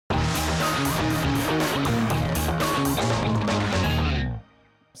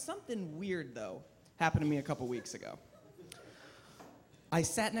Something weird, though, happened to me a couple weeks ago. I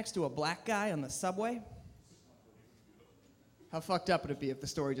sat next to a black guy on the subway. How fucked up would it be if the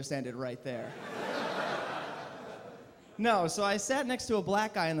story just ended right there? No, so I sat next to a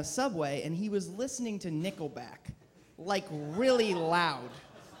black guy on the subway, and he was listening to Nickelback, like really loud.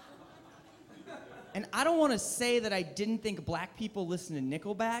 And I don't want to say that I didn't think black people listen to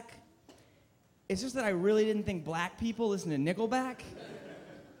Nickelback. It's just that I really didn't think black people listen to Nickelback.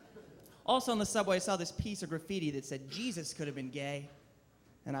 Also on the subway, I saw this piece of graffiti that said, Jesus could have been gay.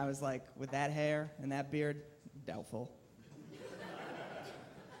 And I was like, with that hair and that beard, doubtful.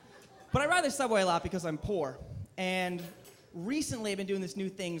 But I ride the subway a lot because I'm poor. And recently I've been doing this new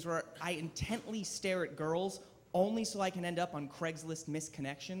things where I intently stare at girls only so I can end up on Craigslist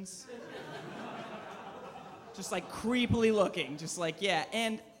misconnections. Just like creepily looking, just like, yeah.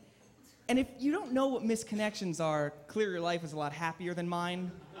 And if you don't know what misconnections are, clearly your life is a lot happier than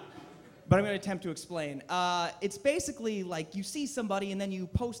mine. But I'm going to attempt to explain. It's basically like you see somebody and then you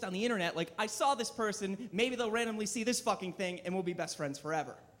post on the internet, like, I saw this person, maybe they'll randomly see this fucking thing and we'll be best friends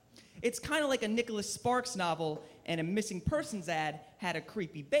forever. It's kind of like a Nicholas Sparks novel and a missing persons ad had a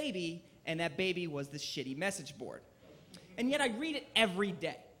creepy baby and that baby was this shitty message board. And yet I read it every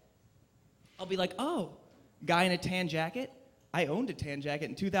day. I'll be like, oh, guy in a tan jacket? I owned a tan jacket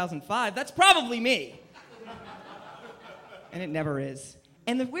in 2005. That's probably me. And it never is.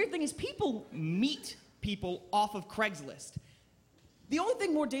 And the weird thing is people meet people off of Craigslist. The only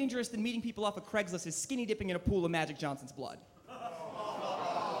thing more dangerous than meeting people off of Craigslist is skinny dipping in a pool of Magic Johnson's blood.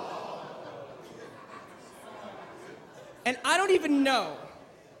 And I don't even know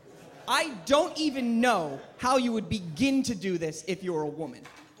how you would begin to do this if you were a woman.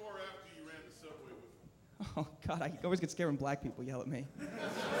 Before or after you ran the subway with me? Oh, God, I always get scared when black people yell at me.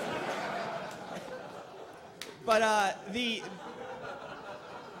 But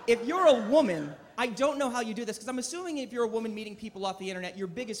if you're a woman, I don't know how you do this, because I'm assuming if you're a woman meeting people off the internet, your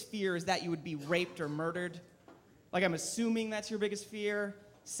biggest fear is that you would be raped or murdered. Like, I'm assuming that's your biggest fear.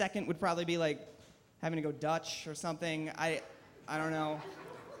 Second would probably be, like, having to go Dutch or something. I don't know.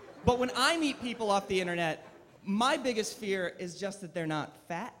 But when I meet people off the internet, my biggest fear is just that they're not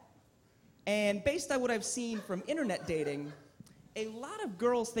fat. And based on what I've seen from internet dating, a lot of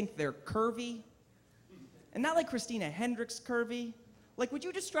girls think they're curvy. And not like Christina Hendricks curvy. Like, would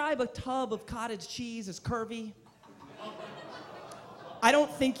you describe a tub of cottage cheese as curvy? I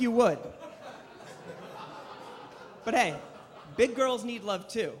don't think you would. But hey, big girls need love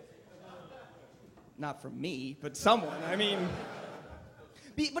too. Not from me, but someone. I mean,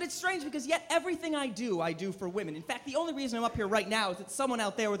 but it's strange because yet everything I do for women. In fact, the only reason I'm up here right now is that someone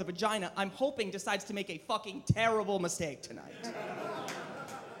out there with a vagina, I'm hoping, decides to make a fucking terrible mistake tonight.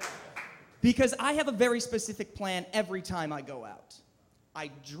 Because I have a very specific plan every time I go out. I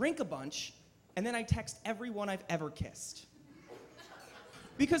drink a bunch, and then I text everyone I've ever kissed.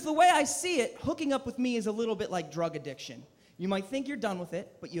 Because the way I see it, hooking up with me is a little bit like drug addiction. You might think you're done with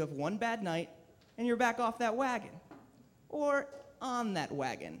it, but you have one bad night, and you're back off that wagon. Or on that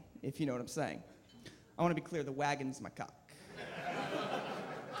wagon, if you know what I'm saying. I want to be clear, the wagon's my cock.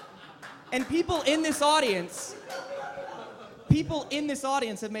 And people in this audience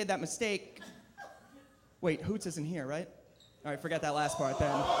have made that mistake. Wait, Hoots isn't here, right? All right, forget that last part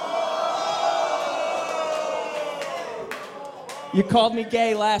then. You called me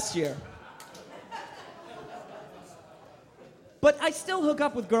gay last year. But I still hook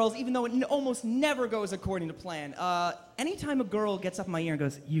up with girls, even though it almost never goes according to plan. Anytime a girl gets up in my ear and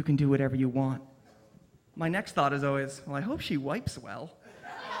goes, you can do whatever you want, my next thought is always, well, I hope she wipes well.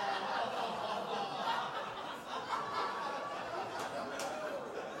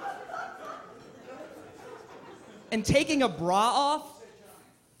 And taking a bra off?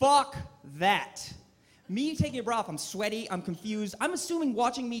 Fuck that. Me taking a bra off, I'm sweaty, I'm confused. I'm assuming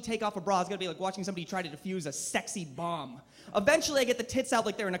watching me take off a bra is gonna be like watching somebody try to defuse a sexy bomb. Eventually I get the tits out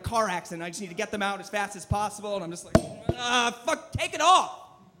like they're in a car accident. I just need to get them out as fast as possible, and I'm just like, fuck, take it off.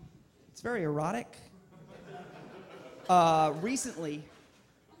 It's very erotic. Recently,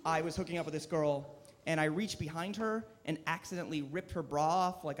 I was hooking up with this girl, and I reached behind her and accidentally ripped her bra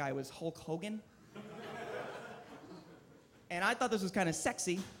off like I was Hulk Hogan. And I thought this was kind of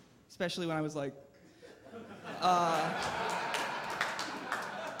sexy, especially when I was like,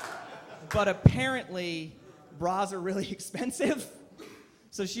 but apparently, bras are really expensive.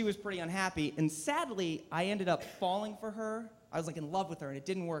 So she was pretty unhappy. And sadly, I ended up falling for her. I was like in love with her, and it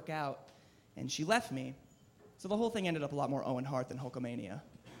didn't work out. And she left me. So the whole thing ended up a lot more Owen Hart than Hulkamania.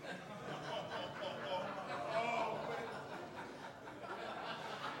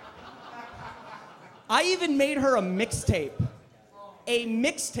 I even made her a mixtape. A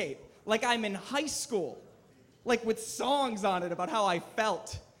mixtape, like I'm in high school, like with songs on it about how I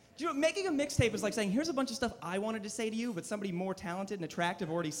felt. Do you know, making a mixtape is like saying, here's a bunch of stuff I wanted to say to you, but somebody more talented and attractive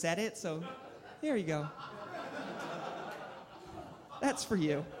already said it, so here you go. That's for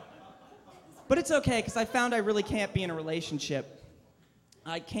you. But it's okay, because I found I really can't be in a relationship.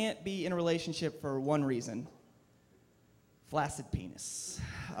 I can't be in a relationship for one reason. Flaccid penis.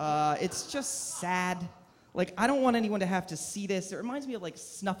 It's just sad. Like, I don't want anyone to have to see this. It reminds me of, like,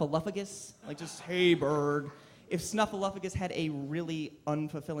 Snuffleupagus. Like, just, hey, bird. If Snuffleupagus had a really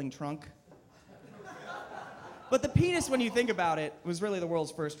unfulfilling trunk. But the penis, when you think about it, was really the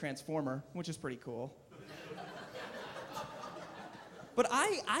world's first transformer, which is pretty cool. But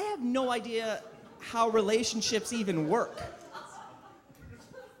I have no idea how relationships even work.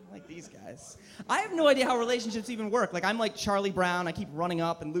 Like these guys. I have no idea how relationships even work. Like, I'm like Charlie Brown, I keep running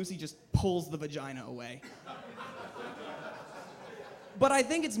up, and Lucy just pulls the vagina away. But I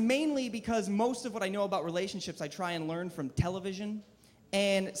think it's mainly because most of what I know about relationships I try and learn from television.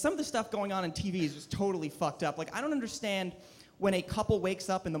 And some of the stuff going on TV is just totally fucked up. Like, I don't understand when a couple wakes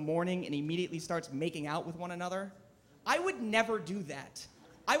up in the morning and immediately starts making out with one another. I would never do that.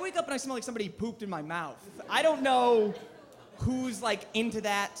 I wake up and I smell like somebody pooped in my mouth. I don't know who's, like, into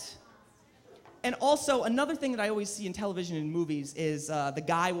that. And also, another thing that I always see in television and movies is the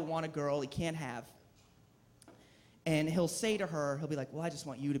guy will want a girl he can't have. And he'll say to her, he'll be like, well, I just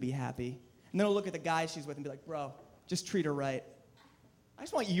want you to be happy. And then he'll look at the guy she's with and be like, bro, just treat her right. I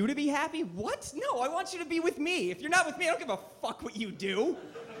just want you to be happy? What? No, I want you to be with me. If you're not with me, I don't give a fuck what you do.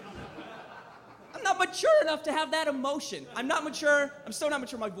 I'm not mature enough to have that emotion. I'm not mature. I'm so not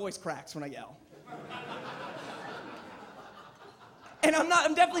mature my voice cracks when I yell. And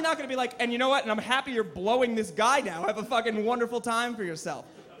I'm definitely not gonna be like, and you know what? And I'm happy you're blowing this guy now. Have a fucking wonderful time for yourself.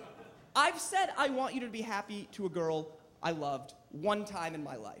 I've said I want you to be happy to a girl I loved one time in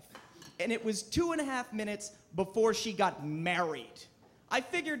my life. And it was 2.5 minutes before she got married. I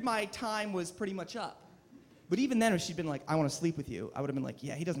figured my time was pretty much up. But even then, if she'd been like, I want to sleep with you, I would have been like,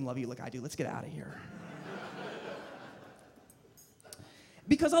 yeah, he doesn't love you like I do. Let's get out of here.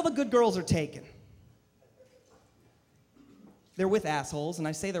 Because all the good girls are taken. They're with assholes, and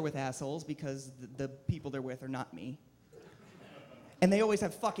I say they're with assholes because the people they're with are not me. And they always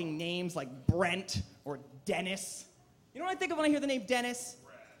have fucking names like Brent or Dennis. You know what I think of when I hear the name Dennis?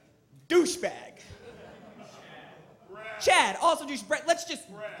 Douchebag. Chad, also douchebag. Let's just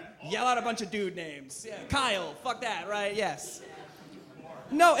yell out a bunch of dude names. Yeah, Kyle, fuck that, right? Yes.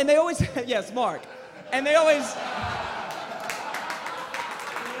 No, and they always, yes, Mark. And they always,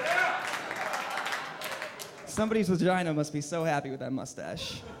 somebody's vagina must be so happy with that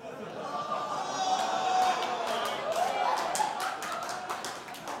mustache.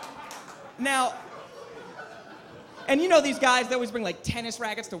 Now, and you know these guys, they always bring like tennis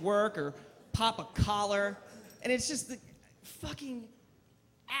rackets to work or pop a collar, and it's just the fucking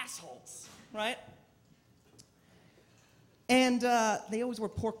assholes, right? And they always wear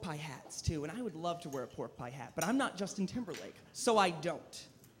pork pie hats too, and I would love to wear a pork pie hat, but I'm not Justin Timberlake, so I don't.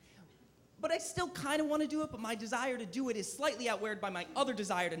 But I still kind of want to do it, but my desire to do it is slightly outweighed by my other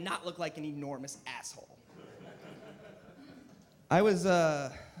desire to not look like an enormous asshole. I was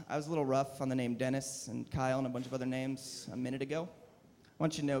a little rough on the name Dennis and Kyle and a bunch of other names a minute ago. I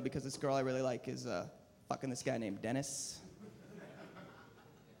want you to know because this girl I really like is fucking this guy named Dennis.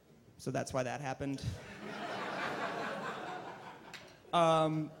 So that's why that happened. I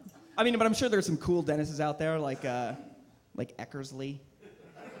mean, but I'm sure there's some cool Dennises out there, like Eckersley.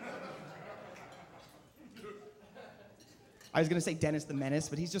 I was gonna say Dennis the Menace,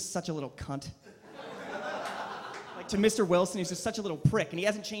 but he's just such a little cunt. Like to Mr. Wilson, he's just such a little prick, and he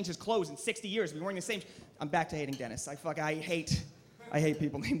hasn't changed his clothes in 60 years. He's been wearing the same. I'm back to hating Dennis. I hate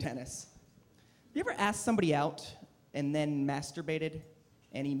people named Dennis. Have you ever asked somebody out and then masturbated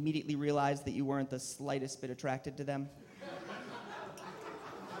and immediately realized that you weren't the slightest bit attracted to them?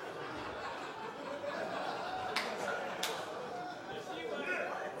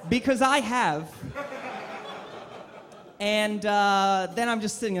 Because I have. And then I'm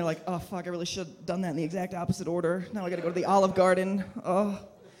just sitting there like, oh, fuck, I really should have done that in the exact opposite order. Now I gotta go to the Olive Garden. Oh.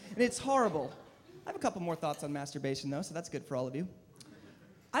 And it's horrible. I have a couple more thoughts on masturbation, though, so that's good for all of you.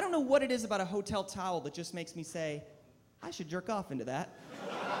 I don't know what it is about a hotel towel that just makes me say, I should jerk off into that.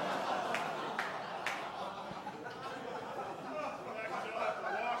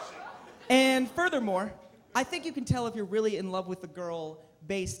 And furthermore, I think you can tell if you're really in love with the girl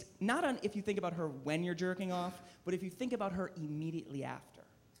based not on if you think about her when you're jerking off, but if you think about her immediately after.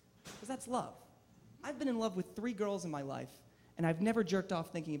 Because that's love. I've been in love with 3 girls in my life, and I've never jerked off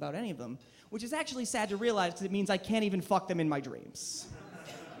thinking about any of them, which is actually sad to realize because it means I can't even fuck them in my dreams.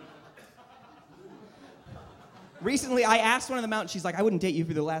 Recently, I asked one of them out, and she's like, I wouldn't date you if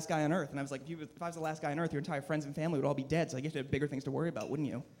you were the last guy on Earth. And I was like, if I was the last guy on Earth, your entire friends and family would all be dead, so I guess you have bigger things to worry about, wouldn't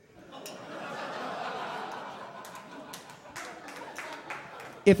you?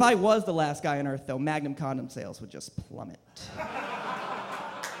 If I was the last guy on Earth, though, Magnum condom sales would just plummet.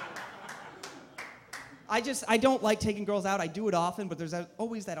 I don't like taking girls out. I do it often, but there's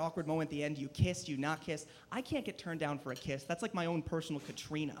always that awkward moment at the end. You kiss, you not kiss. I can't get turned down for a kiss. That's like my own personal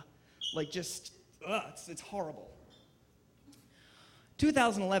Katrina. Like, just... it's horrible.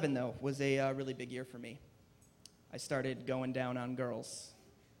 2011, though, was a really big year for me. I started going down on girls.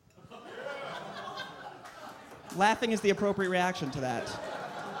 Laughing is the appropriate reaction to that.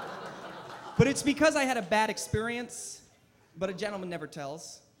 But it's because I had a bad experience, but a gentleman never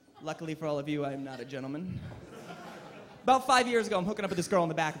tells. Luckily for all of you, I'm not a gentleman. About 5 years ago, I'm hooking up with this girl in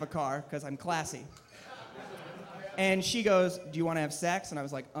the back of a car, because I'm classy. And she goes, do you want to have sex? And I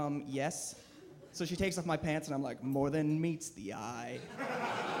was like, yes. So she takes off my pants, and I'm like, more than meets the eye.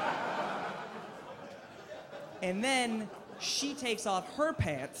 And then she takes off her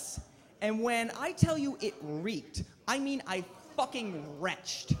pants, and when I tell you it reeked, I mean I fucking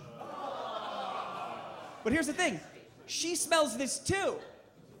retched. But here's the thing, she smells this too.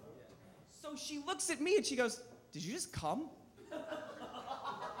 So she looks at me and she goes, did you just come?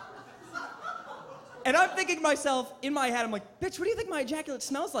 And I'm thinking to myself, in my head, I'm like, bitch, what do you think my ejaculate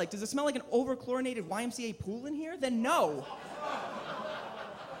smells like? Does it smell like an over-chlorinated YMCA pool in here? Then no.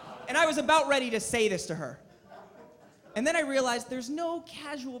 And I was about ready to say this to her. And then I realized there's no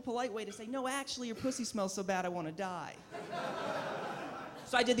casual, polite way to say, no, actually, your pussy smells so bad I want to die.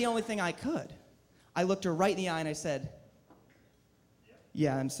 So I did the only thing I could. I looked her right in the eye and I said,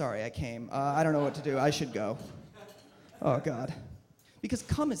 yeah, I'm sorry, I came. I don't know what to do. I should go. Oh, God. Because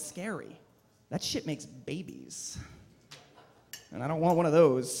cum is scary. That shit makes babies. And I don't want one of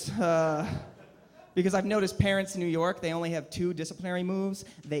those. Because I've noticed parents in New York, they only have 2 disciplinary moves.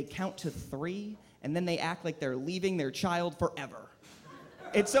 They count to 3, and then they act like they're leaving their child forever.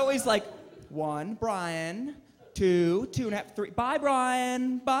 It's always like, 1, Brian, 2, 2.5, 3, bye,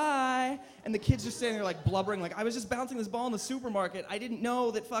 Brian, bye. And the kid's just standing there like blubbering, like, I was just bouncing this ball in the supermarket. I didn't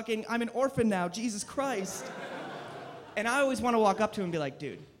know that fucking, I'm an orphan now, Jesus Christ. And I always want to walk up to him and be like,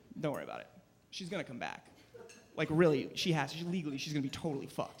 dude, don't worry about it. She's gonna come back. Like, really, she has to. Legally, she's gonna be totally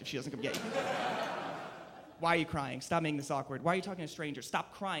fucked if she doesn't come get you. Why are you crying? Stop making this awkward. Why are you talking to strangers?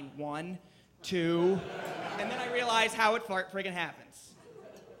 Stop crying. 1, 2. And then I realize how it friggin' happens.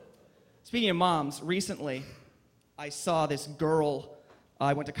 Speaking of moms, recently, I saw this girl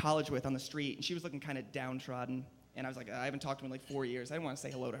I went to college with on the street, and she was looking kind of downtrodden. And I was like, I haven't talked to her in like 4 years. I didn't want to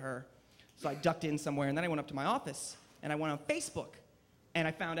say hello to her. So I ducked in somewhere, and then I went up to my office, and I went on Facebook. And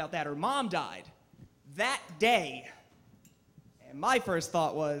I found out that her mom died that day. And my first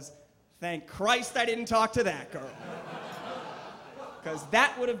thought was, thank Christ I didn't talk to that girl. Because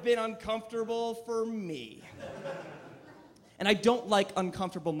that would have been uncomfortable for me. And I don't like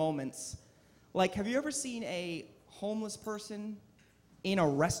uncomfortable moments. Like, have you ever seen a homeless person in a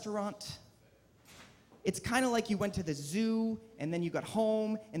restaurant? It's kind of like you went to the zoo, and then you got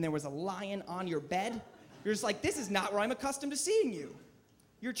home, and there was a lion on your bed. You're just like, this is not where I'm accustomed to seeing you.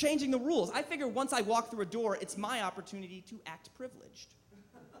 You're changing the rules. I figure once I walk through a door, it's my opportunity to act privileged.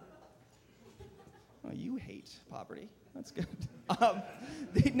 Oh, you hate poverty. That's good.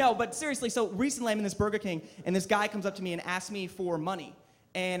 No, but seriously, so recently I'm in this Burger King, and this guy comes up to me and asks me for money.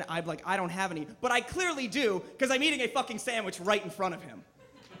 And I'm like, I don't have any. But I clearly do, because I'm eating a fucking sandwich right in front of him.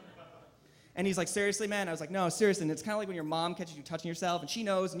 And he's like, seriously, man? I was like, no, seriously. And it's kind of like when your mom catches you touching yourself, and she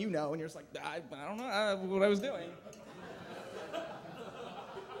knows, and you know, and you're just like, I don't know what I was doing.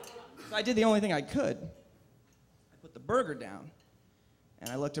 So I did the only thing I could. I put the burger down, and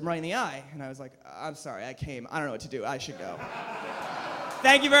I looked him right in the eye, and I was like, I'm sorry, I came. I don't know what to do. I should go.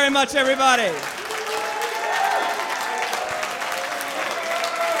 Thank you very much, everybody.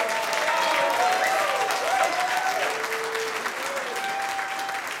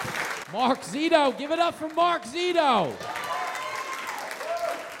 Mark Zito, give it up for Mark Zito.